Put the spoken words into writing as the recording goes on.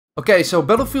Okay, so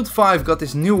Battlefield 5 got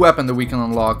this new weapon that we can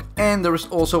unlock, and there is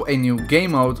also a new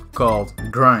game mode called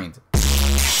Grind.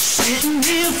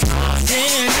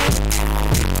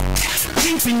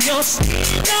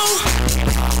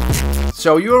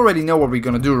 So you already know what we're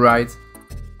gonna do, right?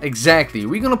 Exactly,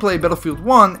 we're gonna play Battlefield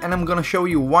 1 and I'm gonna show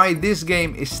you why this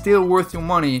game is still worth your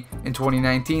money in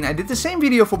 2019. I did the same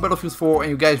video for Battlefield 4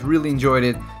 and you guys really enjoyed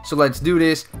it, so let's do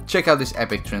this. Check out this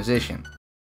epic transition.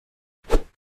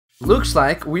 Looks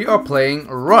like we are playing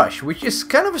Rush, which is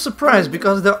kind of a surprise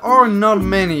because there are not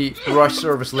many Rush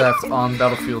servers left on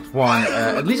Battlefield 1,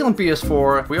 at least on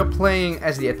PS4. We are playing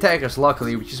as the attackers,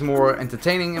 luckily, which is more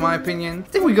entertaining in my opinion. I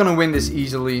think we're gonna win this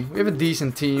easily. We have a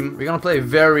decent team. We're gonna play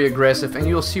very aggressive and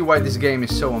you'll see why this game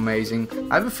is so amazing.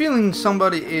 I have a feeling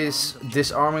somebody is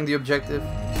disarming the objective.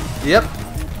 Yep.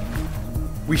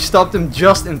 We stopped him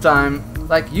just in time.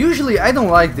 Like, usually I don't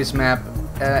like this map.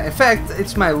 In fact,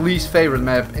 it's my least favorite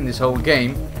map in this whole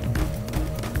game.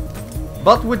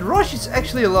 But with Rush, it's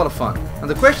actually a lot of fun. And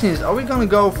the question is, are we gonna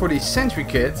go for the sentry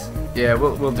kit? Yeah,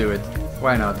 we'll do it.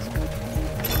 Why not?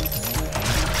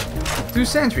 2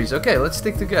 sentries. Okay, let's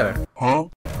stick together. Huh?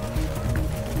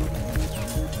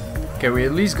 Okay, we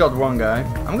at least got one guy.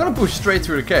 I'm gonna push straight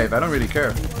through the cave. I don't really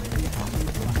care.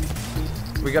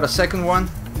 We got a second one.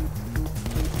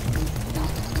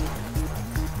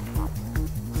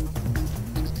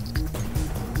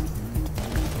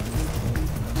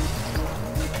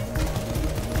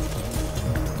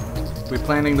 We're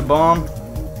planting the bomb.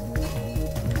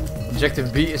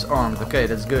 Objective B is armed. Okay,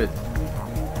 that's good.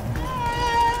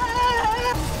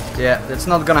 Yeah, that's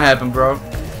not gonna happen, bro.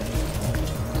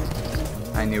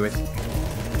 I knew it.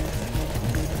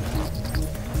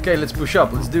 Okay, let's push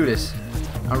up. Let's do this.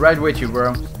 I'm right with you,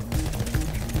 bro.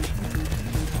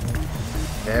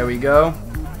 There we go.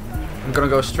 I'm gonna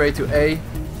go straight to A.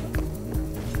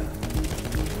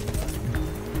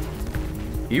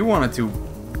 He wanted to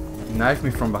knife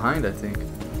me from behind, I think.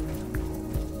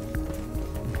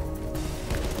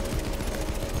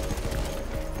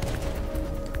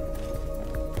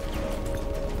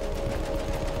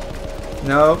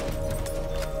 No.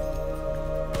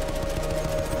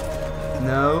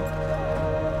 No.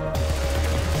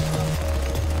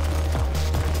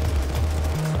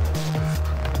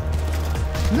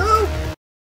 No.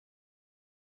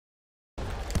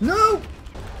 No.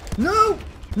 No.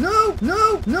 No.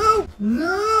 No. No.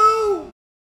 No.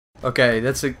 Okay,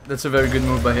 that's a very good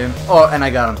move by him. Oh, and I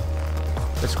got him.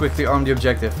 Let's quickly arm the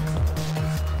objective.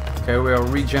 Okay, we are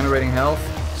regenerating health.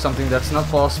 Something that's not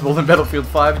possible in Battlefield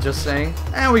 5, just saying.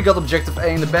 And we got objective A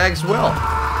in the bag as well.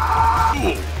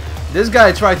 This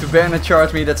guy tried to bayonet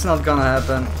charge me, that's not gonna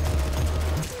happen.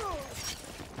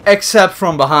 Except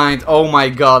from behind. Oh my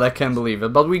god, I can't believe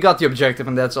it. But we got the objective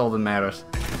and that's all that matters.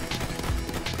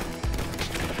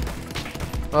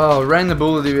 Oh, random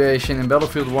bullet deviation in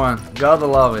Battlefield 1. Gotta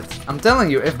love it. I'm telling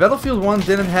you, if Battlefield 1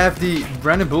 didn't have the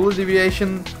random bullet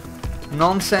deviation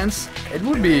nonsense, it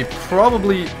would be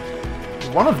probably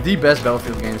one of the best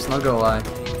Battlefield games, not gonna lie.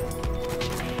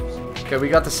 Okay, we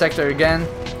got the sector again.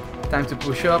 Time to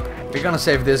push up. We're gonna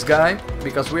save this guy,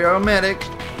 because we are a medic.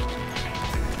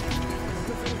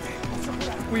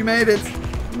 We made it.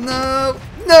 No!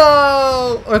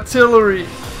 No! Artillery!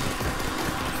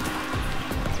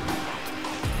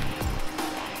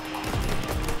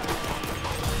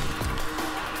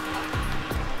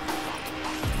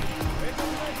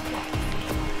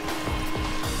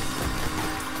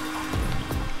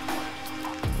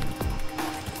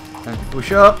 Time to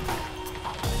push up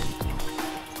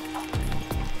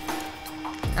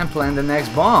and plant the next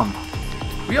bomb.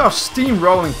 We are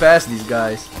steamrolling past these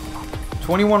guys.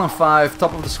 21 on 5,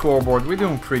 top of the scoreboard. We're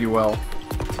doing pretty well.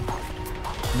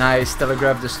 Nice,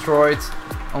 telegraph destroyed.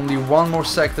 Only one more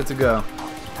sector to go.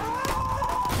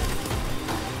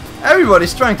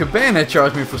 Everybody's trying to bayonet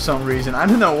charge me for some reason. I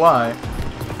don't know why.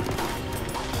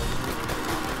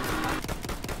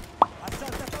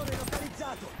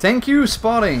 Thank you,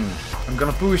 spotting. I'm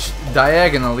gonna push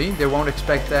diagonally. They won't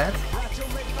expect that.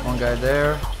 One guy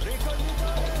there.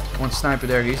 One sniper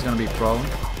there. He's gonna be a problem.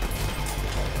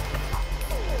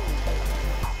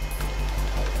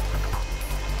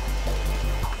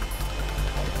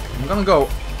 I'm gonna go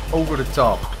over the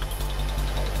top.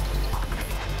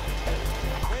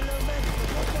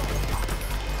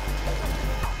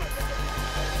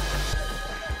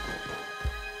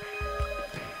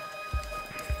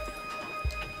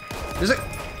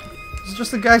 There's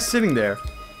just a guy sitting there.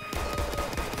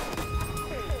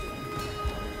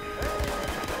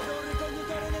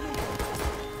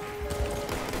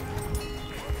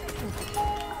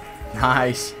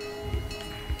 Nice.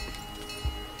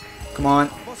 Come on.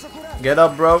 Get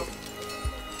up, bro.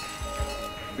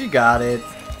 We got it.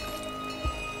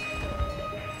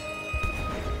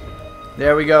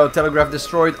 There we go. Telegraph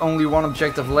destroyed. Only one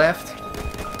objective left.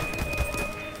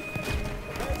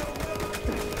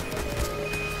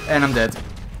 And I'm dead.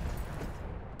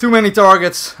 Too many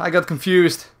targets. I got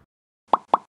confused.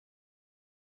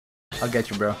 I'll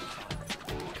get you, bro.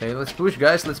 Okay, let's push,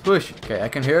 guys. Let's push. Okay, I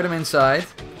can hear them inside.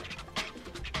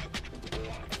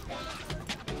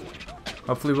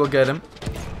 Hopefully we'll get him.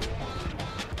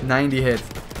 90 hit.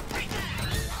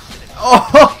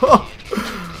 Oh!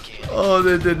 Oh,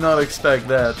 they did not expect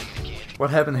that.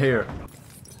 What happened here?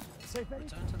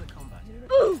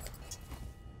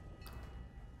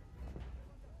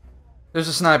 There's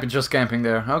a sniper just camping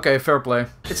there. Okay, fair play.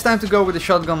 It's time to go with the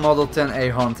shotgun model 10A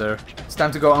Hunter. It's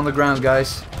time to go underground,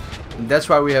 guys. And that's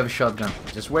why we have a shotgun.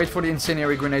 Just wait for the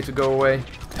incendiary grenade to go away.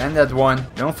 And that one.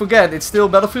 Don't forget, it's still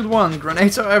Battlefield 1.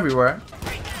 Grenades are everywhere.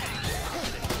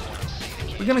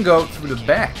 We're gonna go through the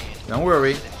back. Don't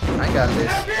worry. I got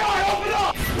this.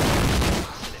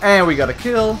 And we got a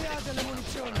kill.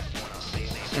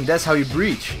 And that's how you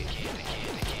breach.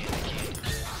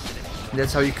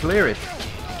 That's how you clear it.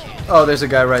 Oh, there's a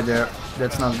guy right there.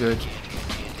 That's not good.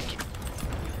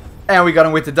 And we got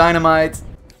him with the dynamite.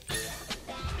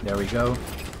 There we go.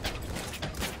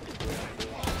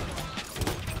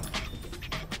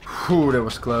 Whew, that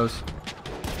was close.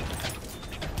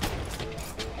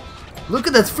 Look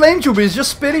at that flame tube, it's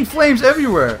just spitting flames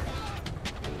everywhere.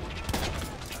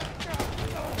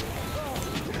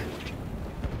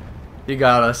 You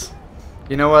got us.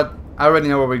 You know what? I already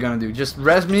know what we're gonna do. Just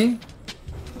res me.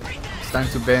 It's time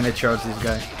to bayonet charge this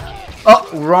guy. Oh,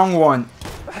 wrong one.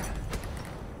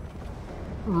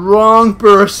 Wrong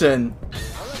person.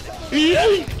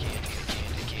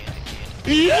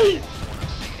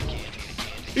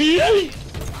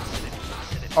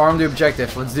 Arm the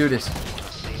objective. Let's do this.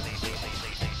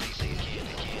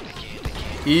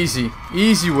 Easy.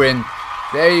 Easy win.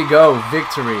 There you go.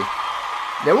 Victory.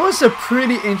 That was a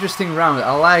pretty interesting round.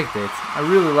 I liked it. I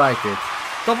really liked it.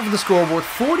 Top of the scoreboard,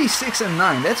 46 and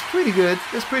 9. That's pretty good.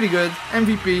 That's pretty good.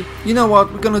 MVP. You know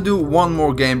what? We're gonna do one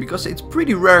more game because it's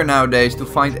pretty rare nowadays to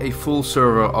find a full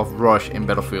server of Rush in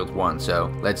Battlefield 1.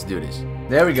 So let's do this.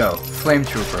 There we go. Flame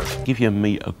Trooper. Give your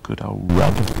meat a good old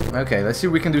rub. Okay, let's see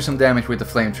if we can do some damage with the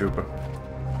Flame Trooper.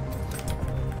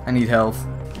 I need health.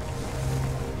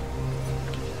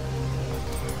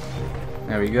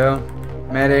 There we go.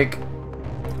 Medic.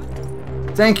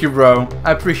 Thank you, bro.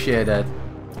 I appreciate that.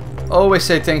 Always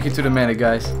say thank you to the medic,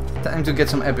 guys. Time to get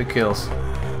some epic kills.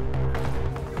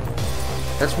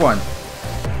 That's one.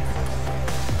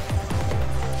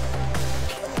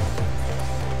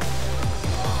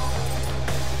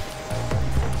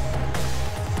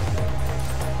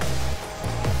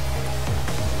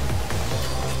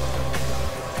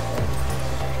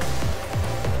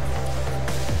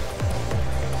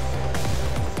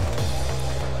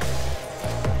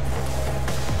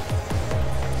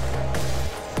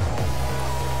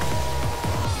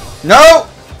 No!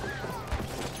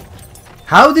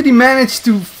 How did he manage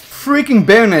to freaking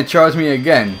bayonet charge me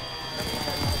again?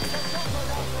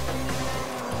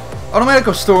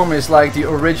 Automatic Storm is like the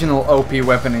original OP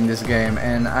weapon in this game,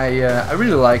 and I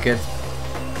really like it.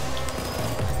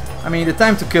 I mean, the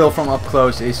time to kill from up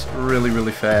close is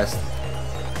really fast.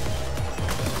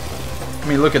 I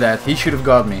mean, look at that. He should have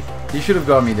got me. He should have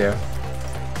got me there.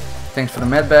 Thanks for the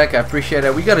medbag. I appreciate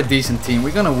it. We got a decent team.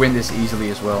 We're gonna win this easily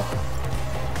as well.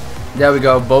 There we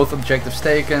go, both objectives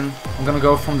taken. I'm gonna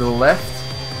go from the left.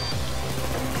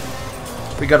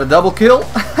 We got a double kill.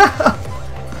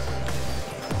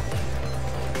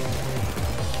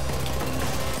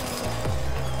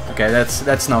 Okay,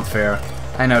 that's not fair.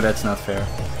 I know that's not fair.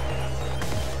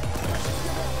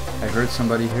 I heard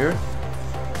somebody here.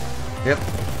 Yep.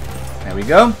 There we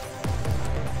go.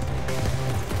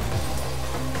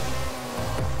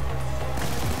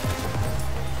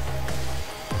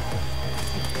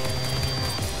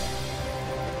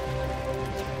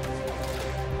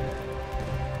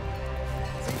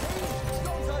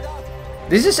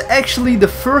 This is actually the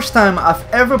first time I've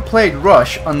ever played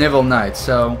Rush on Nibble Night,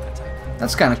 so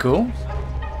that's kinda cool.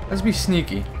 Let's be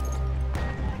sneaky.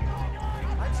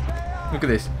 Look at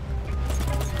this.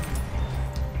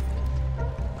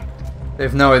 They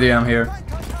have no idea I'm here.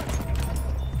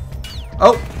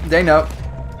 Oh, they know.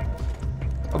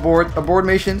 Abort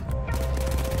mission.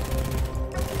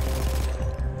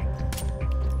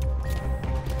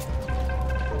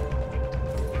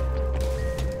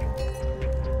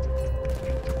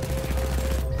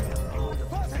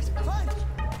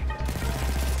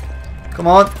 Come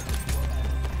on.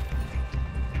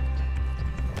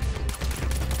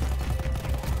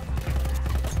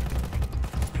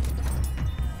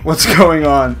 What's going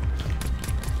on?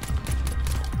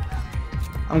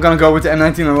 I'm gonna go with the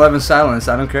M1911 silence,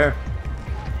 I don't care.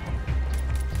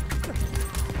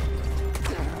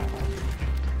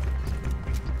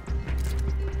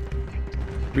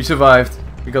 We survived.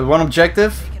 We got one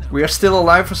objective. We are still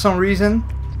alive for some reason.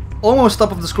 Almost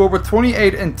top of the scoreboard,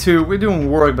 28 and 2. We're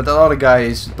doing work, but that other guy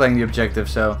is playing the objective,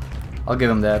 so I'll give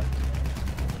him that.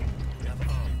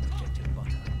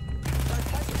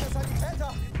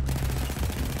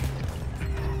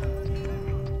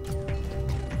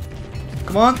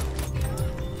 Come on.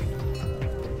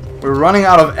 We're running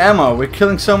out of ammo. We're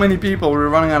killing so many people. We're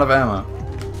running out of ammo.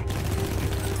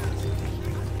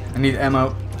 I need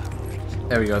ammo.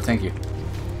 There we go. Thank you.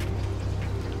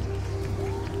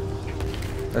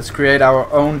 Let's create our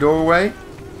own doorway.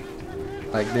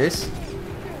 Like this.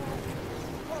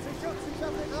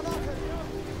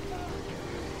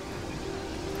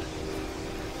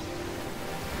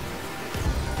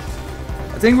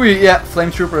 I think yeah,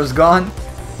 Flame Trooper is gone.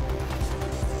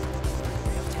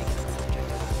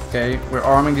 Okay, we're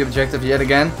arming the objective yet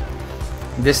again.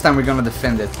 This time we're gonna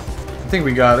defend it. I think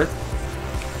we got it.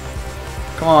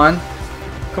 Come on.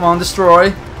 Come on,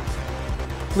 destroy.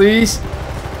 Please.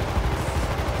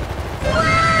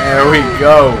 There we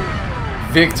go.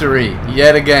 Victory.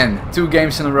 Yet again. 2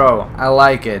 games in a row. I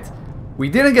like it. We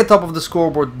didn't get top of the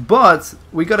scoreboard, but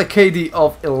we got a KD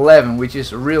of 11, which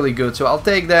is really good. So I'll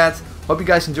take that. Hope you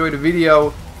guys enjoyed the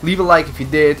video. Leave a like if you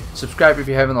did. Subscribe if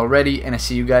you haven't already. And I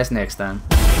see you guys next time.